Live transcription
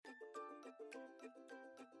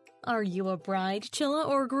Are you a bridechilla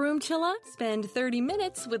or groomchilla? Spend 30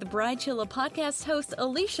 minutes with Bridechilla podcast host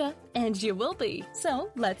Alicia, and you will be.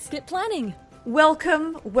 So let's get planning.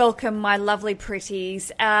 Welcome, my lovely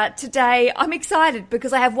pretties. Today I'm excited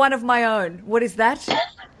because I have one of my own. What is that?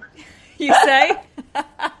 You say?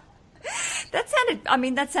 That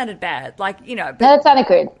sounded bad. No, that sounded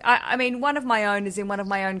good. I mean, one of my own is in one of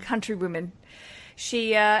my own countrywomen.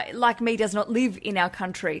 She, like me, does not live in our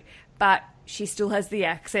country, but she still has the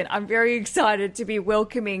accent. I'm very excited to be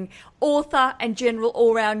welcoming author and general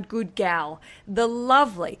all-round good gal, the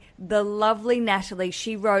lovely Natalie.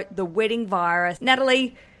 She wrote The Wedding Virus.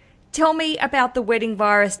 Natalie, tell me about The Wedding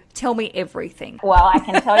Virus. Tell me everything. Well, I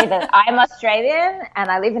can tell you that I'm Australian and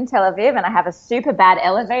I live in Tel Aviv and I have a super bad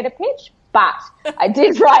elevator pitch, but I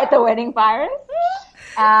did write The Wedding Virus.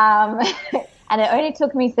 And it only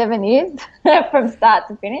took me 7 years from start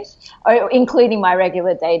to finish, including my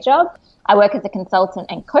regular day job. I work as a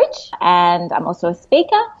consultant and coach, and I'm also a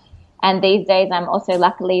speaker. And these days, I'm also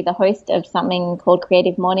luckily the host of something called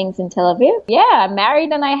Creative Mornings in Tel Aviv. Yeah, I'm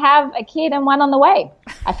married and I have a kid and one on the way.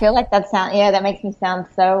 I feel like that makes me sound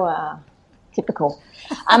so typical.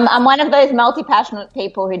 I'm one of those multi-passionate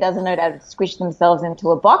people who doesn't know how to squish themselves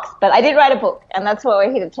into a box, but I did write a book, and that's what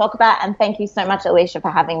we're here to talk about. And thank you so much, Alicia,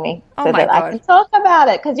 for having me so that I can talk about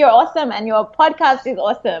it, because you're awesome and your podcast is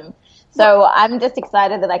awesome. So I'm just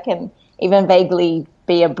excited that I can even vaguely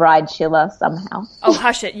be a bridechilla somehow. Oh,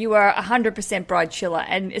 hush it. You are 100% bridechilla.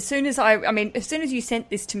 And as soon as you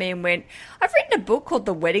sent this to me and went, I've written a book called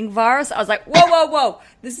The Wedding Virus, I was like, whoa.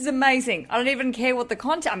 This is amazing. I don't even care what the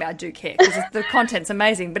content, I do care because the content's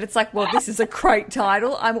amazing, but it's like, well, this is a great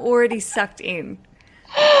title. I'm already sucked in.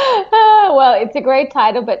 Well, it's a great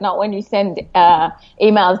title, but not when you send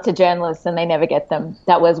emails to journalists and they never get them.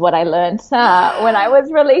 That was what I learned when I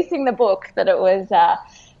was releasing the book, that it was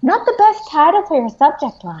not the best title for your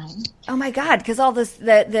subject line. Oh my God, because all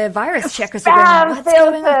the virus checkers are going, what's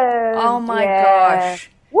going on? Oh my gosh.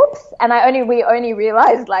 Whoops. And we only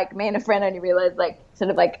realized, me and a friend only realized, sort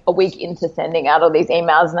of a week into sending out all these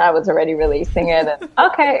emails, and I was already releasing it. And,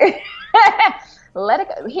 okay. Let it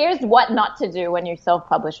go. Here's what not to do when you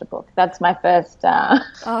self-publish a book. That's my first.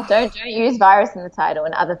 Don't use virus in the title,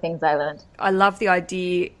 and other things I learned. I love the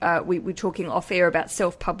idea. We're talking off air about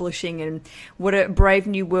self-publishing and what a brave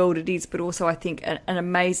new world it is, but also I think an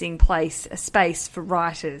amazing place, a space for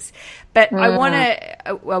writers. But I want to.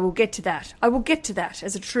 I will get to that. I will get to that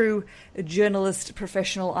as a true journalist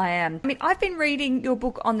professional I am. I've been reading your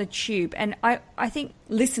book on the tube, and I think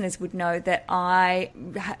listeners would know that I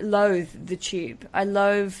loathe the tube. I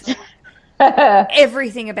loathe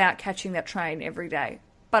everything about catching that train every day.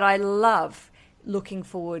 But I love looking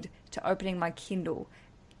forward to opening my Kindle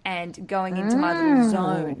and going into my little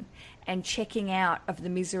zone and checking out of the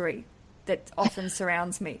misery that often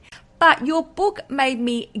surrounds me. But your book made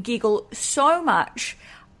me giggle so much,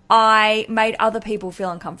 I made other people feel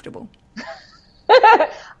uncomfortable.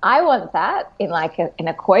 I want that in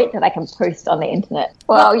a quote that I can post on the internet.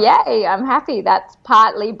 Well, yay, I'm happy. That's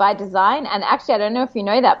partly by design. And actually, I don't know if you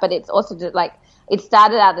know that, but it's also just it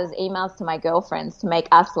started out as emails to my girlfriends to make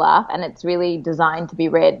us laugh. And it's really designed to be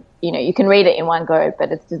read. You can read it in one go,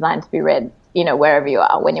 but it's designed to be read, wherever you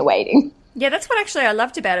are when you're waiting. Yeah, that's what actually I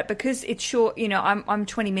loved about it, because it's short. I'm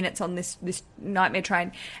 20 minutes on this nightmare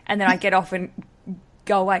train, and then I get off and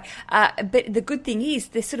go away. But the good thing is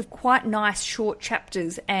they're sort of quite nice short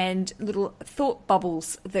chapters and little thought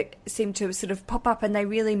bubbles that seem to sort of pop up, and they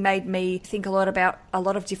really made me think a lot about a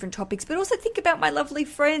lot of different topics, but also think about my lovely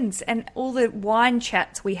friends and all the wine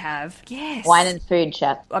chats we have. Yes. Wine and food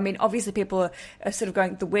chat. Obviously people are sort of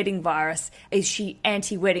going, The Wedding Virus, is she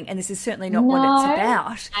anti-wedding? And this is certainly not what it's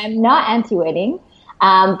about. I'm not anti-wedding.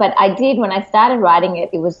 But I did, when I started writing it,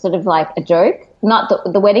 it was sort of like a joke. Not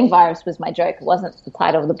the Wedding Virus was my joke. It wasn't the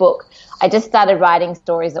title of the book. I just started writing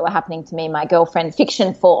stories that were happening to me in my girlfriend's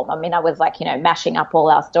fiction form. I was mashing up all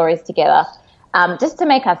our stories together just to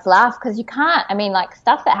make us laugh, because you can't,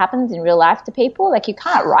 stuff that happens in real life to people, you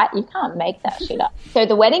can't make that shit up. So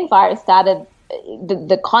the Wedding Virus started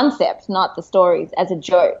the concept, not the stories, as a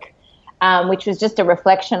joke. Which was just a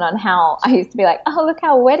reflection on how I used to be like, oh, look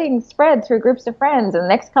how weddings spread through groups of friends, and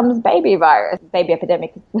next comes baby virus. Baby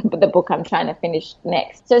epidemic is the book I'm trying to finish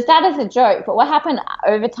next. So it started as a joke, but what happened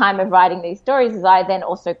over time of writing these stories is I then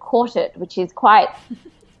also caught it, which is quite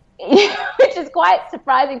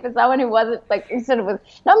surprising for someone who wasn't sort of was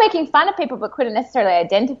not making fun of people, but couldn't necessarily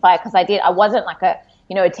identify, because I wasn't like a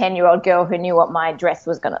 10-year-old girl who knew what my dress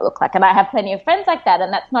was going to look like. And I have plenty of friends like that,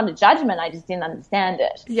 and that's not a judgment. I just didn't understand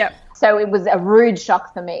it. Yep. So it was a rude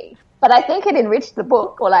shock for me. But I think it enriched the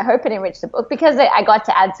book. Well, I hope it enriched the book because I got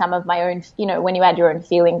to add some of my own, when you add your own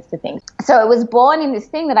feelings to things. So it was born in this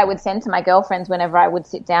thing that I would send to my girlfriends whenever I would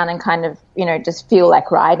sit down and kind of, just feel like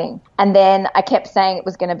writing. And then I kept saying it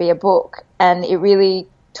was going to be a book, and it really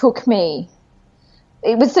took me.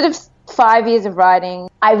 It was sort of 5 years of writing.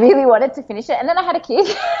 I really wanted to finish it, and then I had a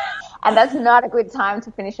kid. And that's not a good time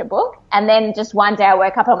to finish a book. And then just one day I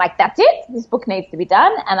woke up, I'm like, that's it. This book needs to be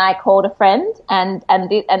done. And I called a friend, and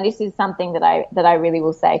this is something that I really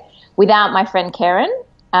will say. Without my friend Karen,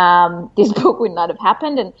 this book would not have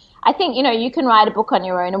happened. And I think, you can write a book on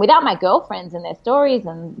your own. And without my girlfriends and their stories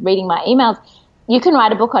and reading my emails, you can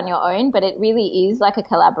write a book on your own, but it really is like a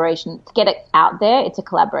collaboration. To get it out there, it's a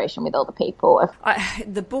collaboration with all the people.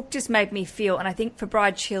 The book just made me feel, and I think for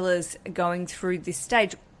bride chillers going through this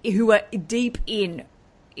stage, who are deep in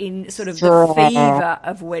sort of the fever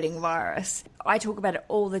of wedding virus. I talk about it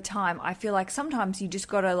all the time. I feel like sometimes you just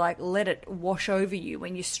got to let it wash over you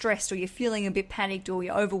when you're stressed or you're feeling a bit panicked or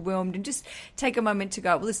you're overwhelmed, and just take a moment to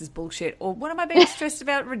go, well, this is bullshit. Or what am I being stressed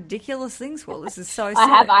about ridiculous things for? This is so silly.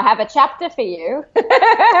 I have a chapter for you.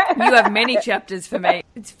 You have many chapters for me.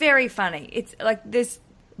 It's very funny. It's like this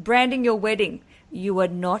branding your wedding. You are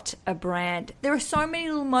not a brand. There are so many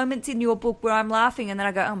little moments in your book where I'm laughing and then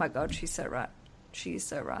I go, oh my God, she's so right. She is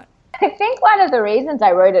so right. I think one of the reasons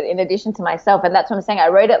I wrote it, in addition to myself, and that's what I'm saying, I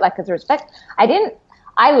wrote it as a respect.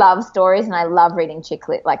 I love stories and I love reading chick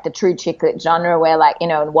lit, like the true chick lit genre where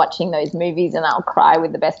and watching those movies, and I'll cry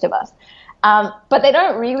with the best of us. But they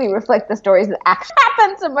don't really reflect the stories that actually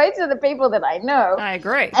happen to most of the people that I know. I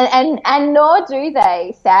agree. And nor do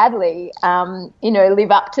they, sadly,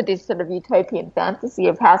 live up to this sort of utopian fantasy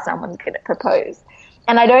of how someone's going to propose.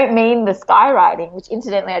 And I don't mean the skywriting, which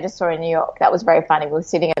incidentally I just saw in New York. That was very funny. We were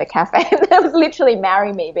sitting at a cafe and that was literally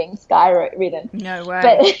Marry Me being skywritten. No way.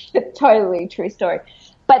 But totally true story.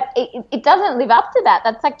 But it doesn't live up to that.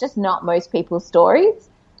 That's just not most people's stories.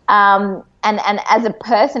 And as a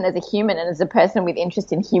person, as a human, and as a person with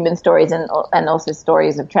interest in human stories and also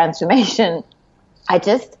stories of transformation,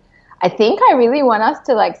 I think I really want us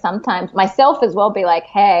to sometimes, myself as well, be like,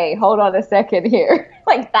 hey, hold on a second here.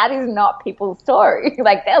 That is not people's story.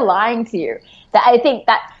 They're lying to you. I think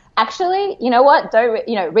that actually, you know what? Don't,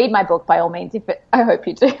 read my book by all means. I hope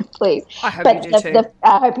you do, please. I hope you do too.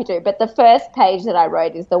 I hope you do. But the first page that I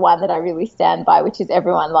wrote is the one that I really stand by, which is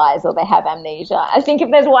everyone lies or they have amnesia. I think if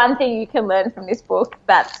there's one thing you can learn from this book,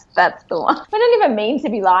 that's the one. I don't even mean to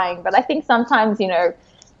be lying, but I think sometimes,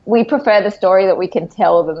 we prefer the story that we can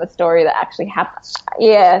tell than the story that actually happens.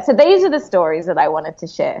 Yeah, so these are the stories that I wanted to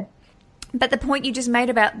share. But the point you just made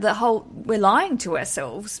about the whole, we're lying to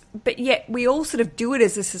ourselves, but yet we all sort of do it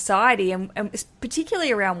as a society, and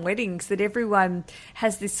particularly around weddings, that everyone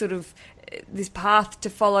has this sort of this path to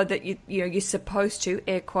follow that you're supposed to,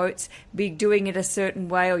 air quotes, be doing it a certain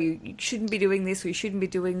way, or you shouldn't be doing this or you shouldn't be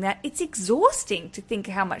doing that. It's exhausting to think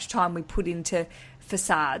how much time we put into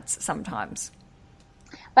facades sometimes.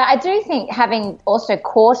 But I do think, having also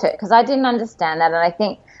caught it, because I didn't understand that, and I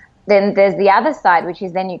think then there's the other side, which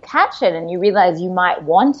is then you catch it and you realize you might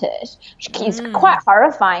want it, which is quite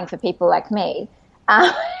horrifying for people like me.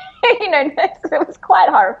 It was quite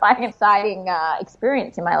horrifying, exciting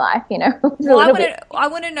experience in my life, Well, I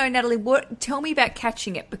want to know, Natalie, tell me about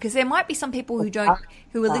catching it, because there might be some people who are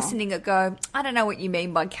listening that go, I don't know what you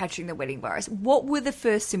mean by catching the wedding virus. What were the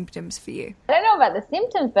first symptoms for you? I don't know about the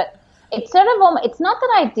symptoms, but it's sort of, it's not that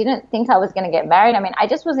I didn't think I was going to get married. I mean, I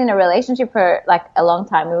just was in a relationship for a long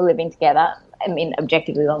time. We were living together. I mean,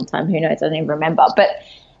 objectively long time. Who knows? I don't even remember.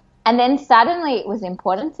 And then suddenly it was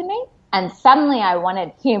important to me. And suddenly I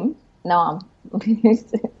wanted him. No, I'm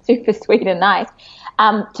super sweet and nice,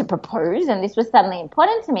 to propose. And this was suddenly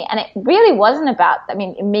important to me. And it really wasn't about,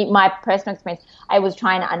 my personal experience. I was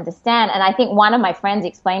trying to understand. And I think one of my friends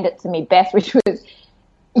explained it to me best, which was,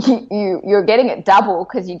 you're getting it double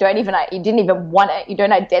because you didn't even want it. You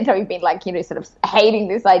don't identify. You've been sort of hating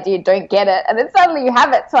this idea, don't get it. And then suddenly you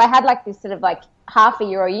have it. So I had this sort of half a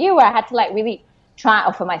year or a year where I had to really try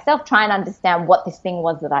and understand what this thing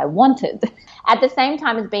was that I wanted. At the same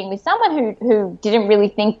time as being with someone who didn't really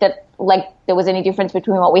think that there was any difference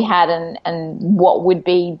between what we had and what would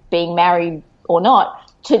be being married or not.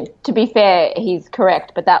 To be fair, he's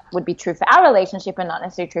correct, but that would be true for our relationship and not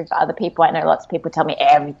necessarily true for other people. I know lots of people tell me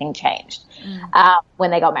everything changed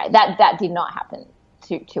when they got married. That did not happen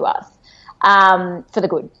to us for the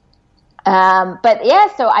good. But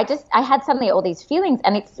yeah, so I had suddenly all these feelings,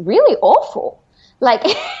 and it's really awful. But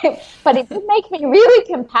it did make me really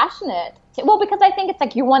compassionate. Because I think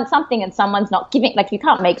it's you want something and someone's not giving. You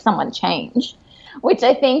can't make someone change. which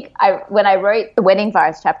I think when I wrote the wedding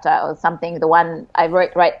virus chapter or something, the one I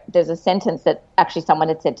wrote, right, there's a sentence that actually someone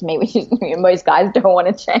had said to me, which is, most guys don't want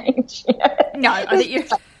to change. No, I think you're...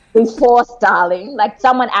 We forced, darling. Like,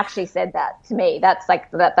 someone actually said that to me. That's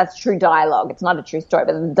like, that's true dialogue. It's not a true story,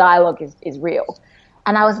 but the dialogue is real.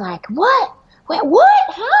 And I was like, what? Wait,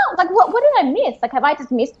 what? How? Like, what did I miss? Like, have I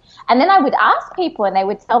just missed? And then I would ask people and they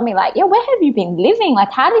would tell me, like, yeah, where have you been living?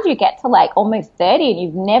 Like, how did you get to, like, almost 30 and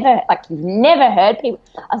you've never heard people?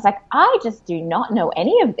 I was like, I just do not know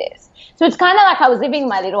any of this. So it's kind of like I was living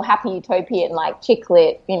my little happy utopian, like, chick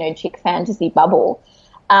lit, chick fantasy bubble.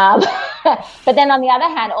 But then on the other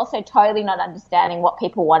hand, also totally not understanding what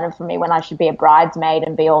people wanted from me when I should be a bridesmaid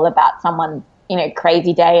and be all about someone,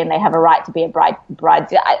 crazy day and they have a right to be a bride.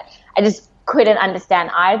 I just couldn't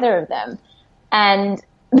understand either of them. And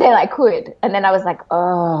then I could. And then I was like,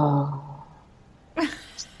 oh,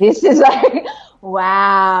 this is like,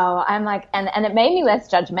 wow. I'm like, and it made me less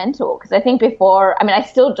judgmental because I think before, I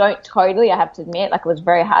still don't totally, I have to admit, like it was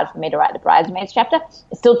very hard for me to write the bridesmaids chapter.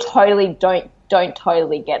 I still totally don't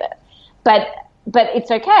totally get it. But it's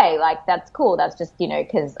okay. Like, that's cool. That's just,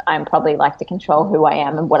 because I'm probably like to control who I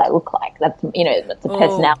am and what I look like. That's, that's a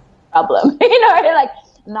personality problem. Like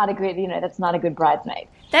not a good, that's not a good bridesmaid.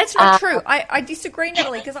 That's not true. I disagree,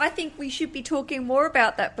 Natalie, because I think we should be talking more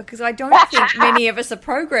about that because I don't think many of us are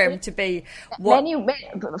programmed to be what...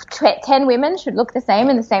 10 women should look the same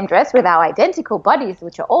in the same dress with our identical bodies,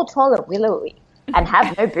 which are all tall and willowy and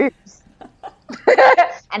have no boobs.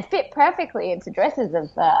 And fit perfectly into dresses of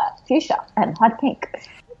fuchsia and hot pink.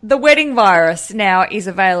 The Wedding Virus now is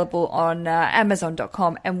available on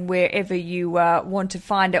Amazon.com and wherever you want to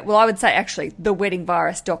find it. Well, I would say actually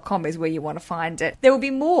theweddingvirus.com is where you want to find it. There will be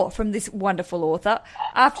more from this wonderful author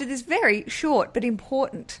after this very short but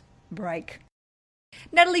important break.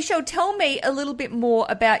 Natalie Schell, tell me a little bit more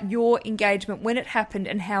about your engagement, when it happened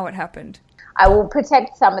and how it happened. I will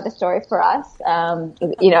protect some of the story for us.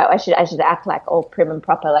 I should act like all prim and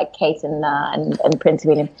proper, like Kate and Prince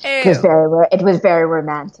William. It was very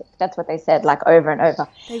romantic. That's what they said, like over and over.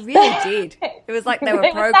 They really did. It was like they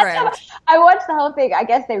were programmed. I watched the whole thing. I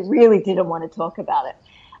guess they really didn't want to talk about it.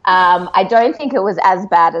 I don't think it was as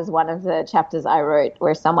bad as one of the chapters I wrote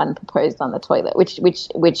where someone proposed on the toilet,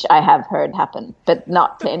 which I have heard happen, but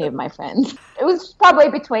not to any of my friends. It was probably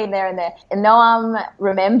between there and there. And Noam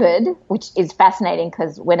remembered, which is fascinating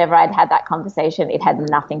because whenever I'd had that conversation, it had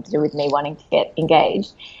nothing to do with me wanting to get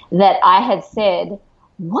engaged, that I had said,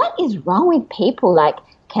 what is wrong with people? Like,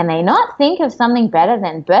 can they not think of something better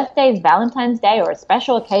than birthdays, Valentine's Day, or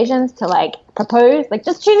special occasions to like propose? Like,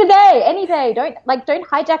 just choose a day, any day. Don't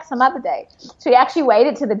hijack some other day. So he actually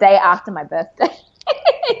waited to the day after my birthday.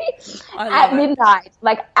 At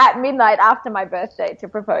midnight after my birthday to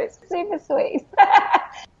propose. Super sweet.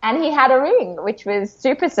 And he had a ring, which was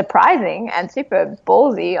super surprising and super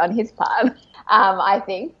ballsy on his part. I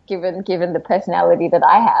think, given the personality that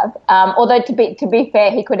I have. Although to be fair,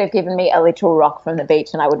 he could have given me a literal rock from the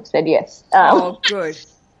beach, and I would have said yes. Good.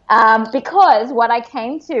 Because what I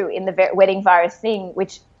came to in the wedding virus thing,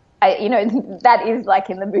 which that is like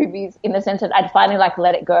in the movies, in the sense that I'd finally like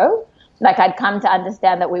let it go. Like I'd come to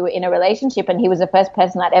understand that we were in a relationship, and he was the first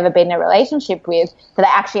person I'd ever been in a relationship with that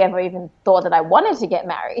I actually ever even thought that I wanted to get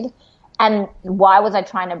married. And why was I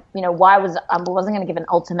trying to, I wasn't going to give an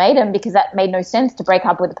ultimatum because that made no sense to break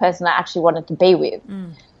up with the person I actually wanted to be with.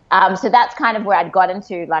 So that's kind of where I'd got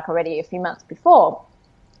into like already a few months before,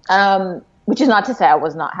 which is not to say I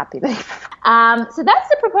was not happy there. So that's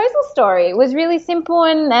the proposal story. It was really simple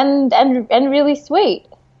and really sweet.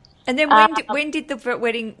 And then when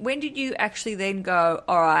did you actually then go,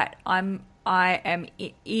 all right, I am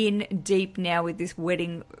in deep now with this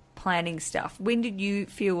wedding planning stuff? When did you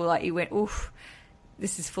feel like you went, oof,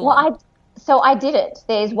 this is full on? I did it.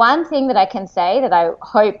 There's one thing that I can say that I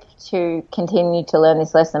hope to continue to learn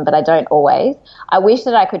this lesson, but I don't always. I wish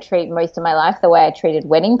that I could treat most of my life the way I treated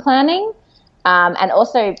wedding planning, and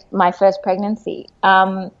also my first pregnancy.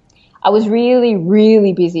 I was really,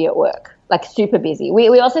 really busy at work, like super busy.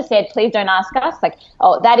 We also said, please don't ask us. Like,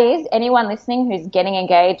 that is anyone listening who's getting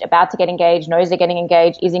engaged, about to get engaged, knows they're getting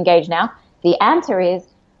engaged, is engaged now. The answer is,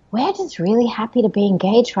 we're just really happy to be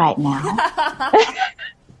engaged right now.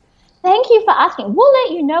 Thank you for asking. We'll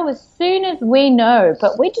let you know as soon as we know,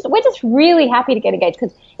 but we're just really happy to get engaged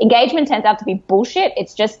because engagement turns out to be bullshit.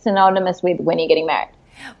 It's just synonymous with when you're getting married.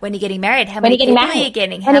 When you're getting married, how many people are you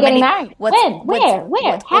getting? When you're getting married? Where? How?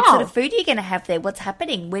 What sort of food are you going to have there? What's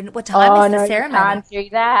happening? What time is the ceremony? You can't do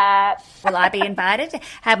that. Will I be invited?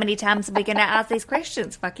 How many times are we going to ask these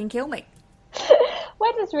questions? Fucking kill me.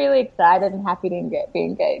 We're just really excited and happy to be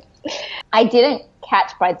engaged. I didn't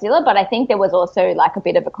catch Bridezilla, but I think there was also like a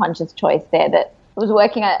bit of a conscious choice there that I was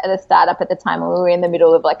working at a startup at the time when we were in the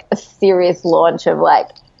middle of like a serious launch of like,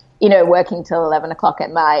 working till 11 o'clock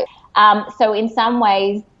at night. So in some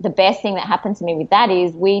ways, the best thing that happened to me with that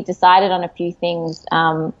is we decided on a few things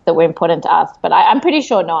that were important to us. But I'm pretty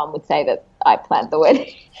sure no one would say that I planned the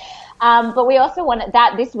wedding. But we also wanted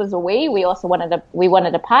that. This was we also wanted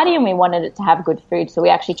a party, and we wanted it to have good food. So we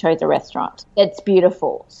actually chose a restaurant. It's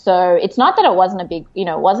beautiful. So it's not that it wasn't it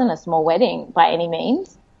wasn't a small wedding by any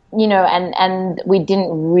means. And we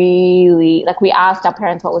didn't really, like, we asked our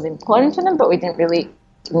parents what was important to them, but we didn't really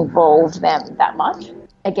involve them that much.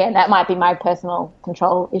 Again, that might be my personal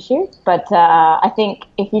control issue, but I think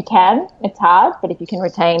if you can, it's hard, but if you can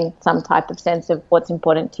retain some type of sense of what's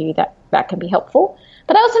important to you, that can be helpful.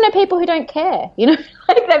 But I also know people who don't care,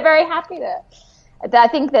 like they're very happy to. I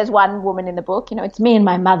think there's one woman in the book, it's me and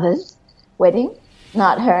my mother's wedding,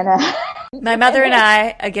 not her and her. My mother and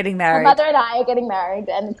I are getting married. My mother and I are getting married,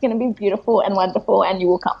 and it's going to be beautiful and wonderful, and you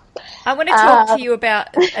will come. I want to talk to you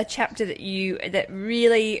about a chapter that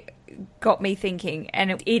really got me thinking,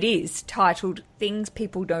 and it is titled Things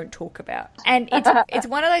People Don't Talk About. And it's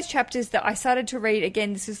one of those chapters that I started to read.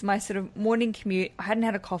 Again, this is my sort of morning commute. I hadn't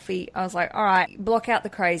had a coffee. I was like, all right, block out the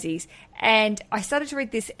crazies. And I started to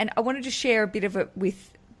read this, and I wanted to share a bit of it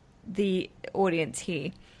with the audience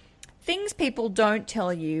here. Things people don't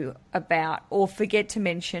tell you about or forget to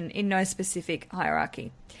mention in no specific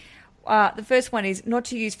hierarchy. The first one is not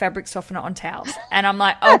to use fabric softener on towels. And I'm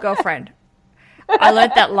like, oh, girlfriend, I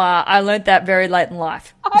learned that very late in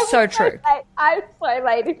life. So true. I'm so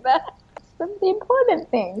late in that. That's the important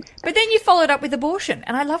thing. But then you followed up with abortion,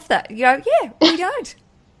 and I love that. You go, yeah, we don't.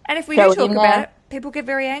 And if we do talk about it, people get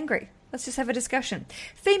very angry. Let's just have a discussion.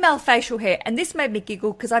 Female facial hair. And this made me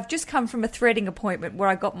giggle because I've just come from a threading appointment where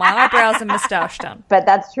I got my eyebrows and moustache done. But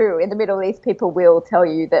that's true. In the Middle East, people will tell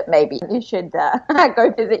you that maybe you should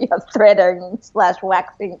go visit your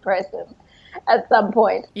threading/waxing person at some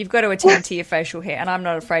point. You've got to attend to your facial hair, and I'm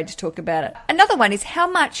not afraid to talk about it. Another one is how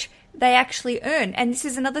much they actually earn. And this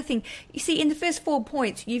is another thing. You see, in the first 4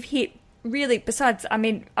 points, you've hit really, besides,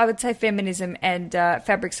 I would say feminism and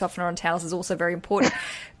fabric softener on towels is also very important.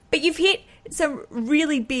 But you've hit some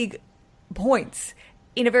really big points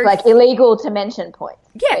in a very... Like illegal to mention points.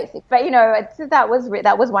 Yeah. Basic. But, that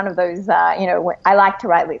was one of those, I like to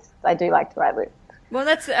write lists. I do like to write lists. Well,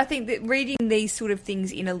 I think that reading these sort of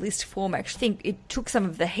things in a list form, actually, I think it took some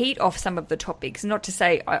of the heat off some of the topics. Not to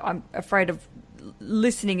say I'm afraid of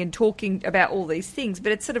listening and talking about all these things,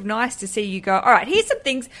 but it's sort of nice to see you go, all right, here's some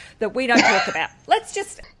things that we don't talk about. Let's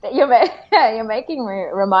just... You're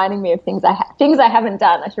reminding me of things I haven't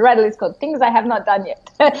done. I should write a list called Things I Have Not Done Yet.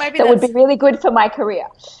 Maybe that would be really good for my career.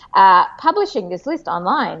 Publishing this list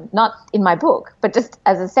online, not in my book, but just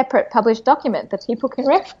as a separate published document that people can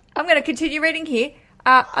read. I'm going to continue reading here.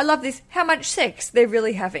 I love this. How much sex they're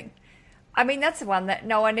really having. That's the one that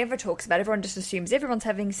no one ever talks about. Everyone just assumes everyone's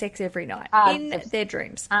having sex every night in their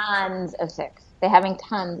dreams. Tons of sex. They're having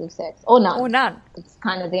tons of sex. Or none. Or none. It's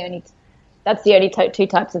kind of the only... That's the only two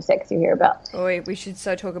types of sex you hear about. Oh, we should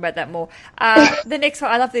so talk about that more. The next one,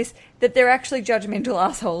 I love this, that they're actually judgmental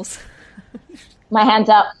assholes. My hand's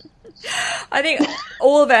up. I think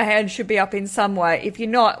all of our hands should be up in some way. If you're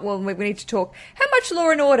not, well, we need to talk. How much Law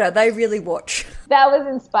and Order they really watch? That was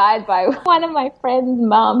inspired by one of my friend's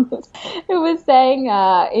mums who was saying,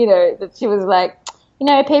 that she was like,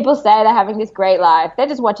 people say they're having this great life. They're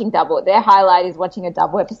just watching double. Their highlight is watching a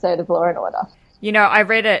double episode of Law and Order. I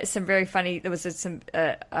read some very funny, there was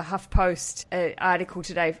a HuffPost article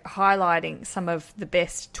today highlighting some of the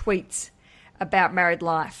best tweets about married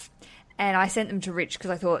life. And I sent them to Rich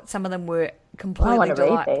because I thought some of them were completely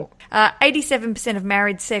delightful. 87% of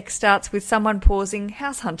married sex starts with someone pausing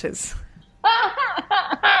house hunters.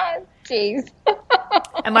 Jeez.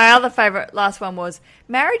 And my other favourite last one was,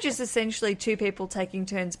 marriage is essentially two people taking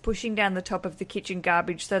turns pushing down the top of the kitchen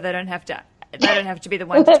garbage so they don't have to be the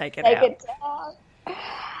one to take it out.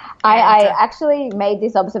 I actually made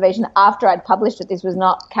this observation after I'd published it. This was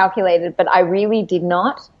not calculated, but I really did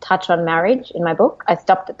not touch on marriage in my book. I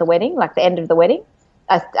stopped at the wedding, like the end of the wedding.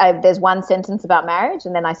 There's one sentence about marriage,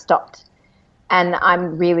 and then I stopped. And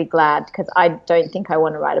I'm really glad because I don't think I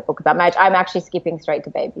want to write a book about marriage. I'm actually skipping straight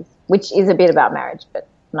to babies, which is a bit about marriage, but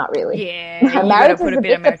not really. Yeah, marriage is a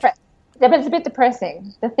bit but it's a bit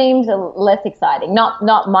depressing. The themes are less exciting. Not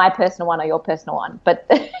my personal one or your personal one, but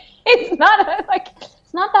it's not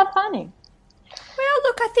that funny. Well,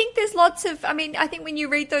 look, I think there's lots of... I think when you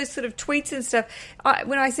read those sort of tweets and stuff,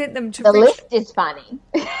 when I sent them to Rich... list is funny.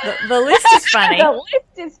 The list is funny. The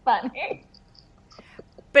list is funny.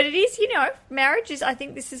 But it is, marriage is, I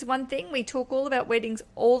think this is one thing. We talk all about weddings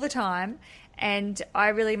all the time. And I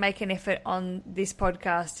really make an effort on this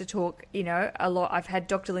podcast to talk, a lot. I've had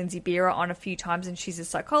Dr. Lindsay Beera on a few times, and she's a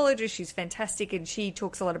psychologist. She's fantastic, and she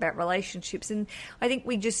talks a lot about relationships. And I think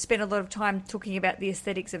we just spend a lot of time talking about the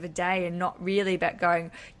aesthetics of a day and not really about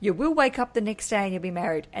going, you will wake up the next day and you'll be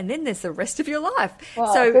married. And then there's the rest of your life.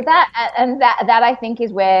 Well, so that I think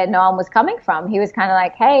is where Noam was coming from. He was kind of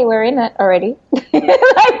like, hey, we're in it already.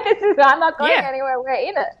 I'm not going anywhere. We're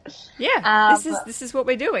in it. Yeah, this is what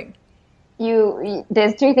we're doing.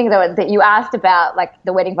 There's two things that you asked about, like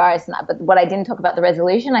the wedding virus and that, but what I didn't talk about the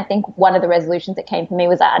resolution. I think one of the resolutions that came for me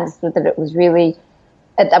was I understood that it was really,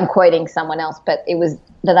 I'm quoting someone else, but it was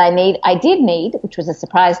that I did need, which was a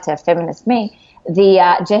surprise to feminist me,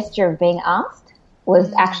 the gesture of being asked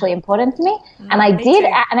was actually important to me. And I did,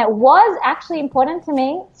 and it was actually important to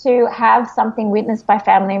me to have something witnessed by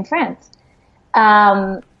family and friends.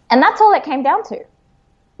 And that's all it came down to.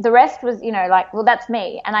 The rest was, well, that's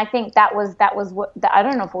me. And I think that was what, I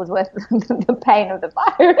don't know if it was worth the pain of the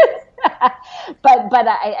virus, but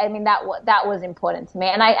I mean, that was important to me.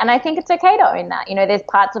 And I think it's okay to own that. There's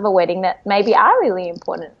parts of a wedding that maybe are really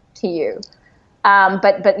important to you.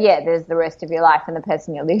 But yeah, there's the rest of your life and the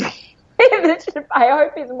person you're living with, I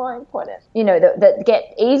hope is more important. That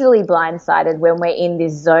get easily blindsided when we're in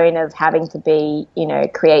this zone of having to be,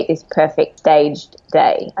 create this perfect staged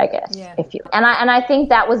day, I guess. Yeah. And I think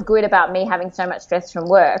that was good about me having so much stress from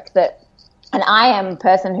work and I am a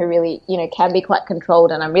person who really, can be quite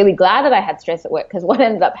controlled, and I'm really glad that I had stress at work, because what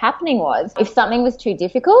ended up happening was if something was too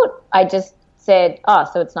difficult, I just said,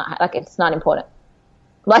 so it's not important.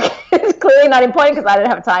 Like, it's clearly not important because I don't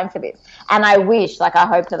have time for this. And I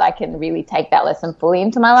hope that I can really take that lesson fully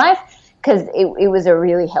into my life, because it was a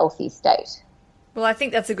really healthy state. Well, I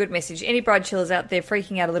think that's a good message. Any bride chillers out there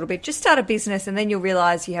freaking out a little bit, just start a business and then you'll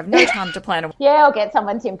realise you have no time to plan. Yeah, or get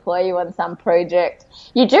someone to employ you on some project.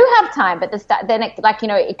 You do have time, but then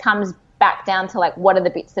it comes back down to what are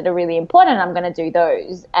the bits that are really important. I'm going to do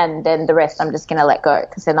those, and then the rest I'm just going to let go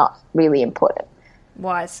because they're not really important.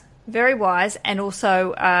 Wise. Very wise. And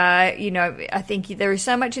also, I think there is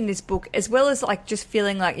so much in this book, as well as just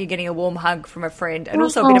feeling like you're getting a warm hug from a friend, and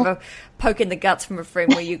also a bit of a poke in the guts from a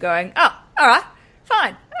friend where you're going, oh, all right,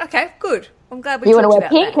 fine, okay, good. I'm glad we talked about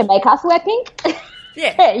that. You want to wear pink and make us wear pink?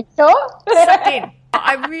 Yeah. You sure? Sucked in.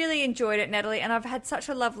 I really enjoyed it, Natalie, and I've had such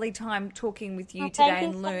a lovely time talking with you today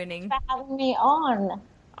and learning. Thank you so much for having me on.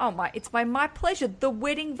 Oh, it's my pleasure.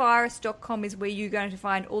 TheWeddingVirus.com is where you're going to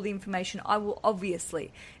find all the information. I will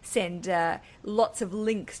obviously send lots of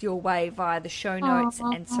links your way via the show notes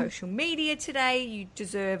and social media today. You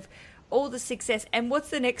deserve all the success. And what's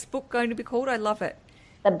the next book going to be called? I love it.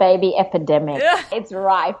 The baby epidemic. It's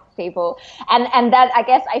rife, people. And that, I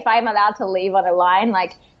guess, if I'm allowed to leave on a line,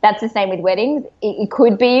 that's the same with weddings. It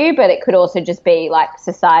could be you, but it could also just be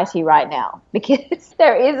society right now, because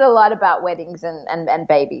there is a lot about weddings and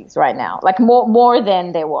babies right now, more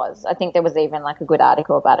than there was. I think there was even a good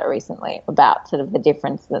article about it recently, about sort of the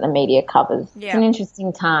difference that the media covers. Yeah. It's an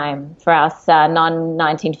interesting time for us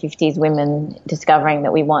non-1950s women discovering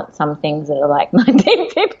that we want some things that are like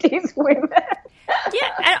 1950s women.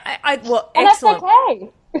 Yeah, and and excellent. That's okay.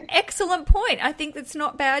 Excellent point. I think that's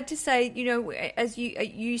not bad to say, as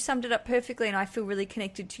you summed it up perfectly, and I feel really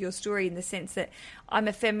connected to your story in the sense that I'm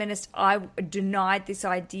a feminist. I denied this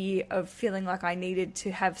idea of feeling like I needed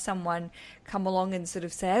to have someone come along and sort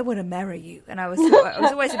of say, I want to marry you. And I was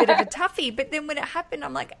always a bit of a toughie. But then when it happened,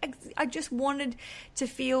 I'm like, I just wanted to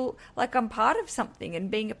feel like I'm part of something and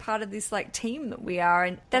being a part of this team that we are.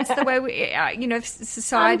 And that's the way we are,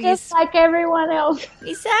 society I'm just like everyone else.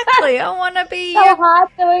 Exactly. I want to be so hard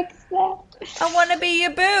to accept. I want to be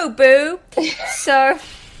your boo. So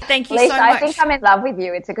thank you Lisa, so much. I think I'm in love with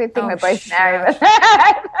you. It's a good thing we're both married.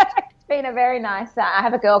 It's been a very nice. I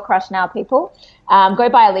have a girl crush now. People, go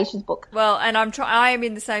buy Alicia's book. Well, and I am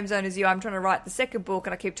in the same zone as you. I'm trying to write the second book,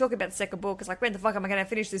 and I keep talking about the second book. It's when the fuck am I going to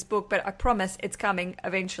finish this book? But I promise it's coming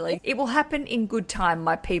eventually. It will happen in good time,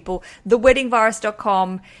 my people.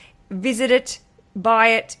 TheWeddingVirus.com. Visit it, buy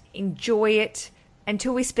it, enjoy it.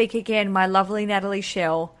 Until we speak again, my lovely Natalie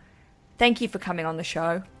Schell, thank you for coming on the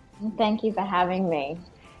show. Thank you for having me.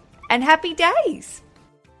 And happy days.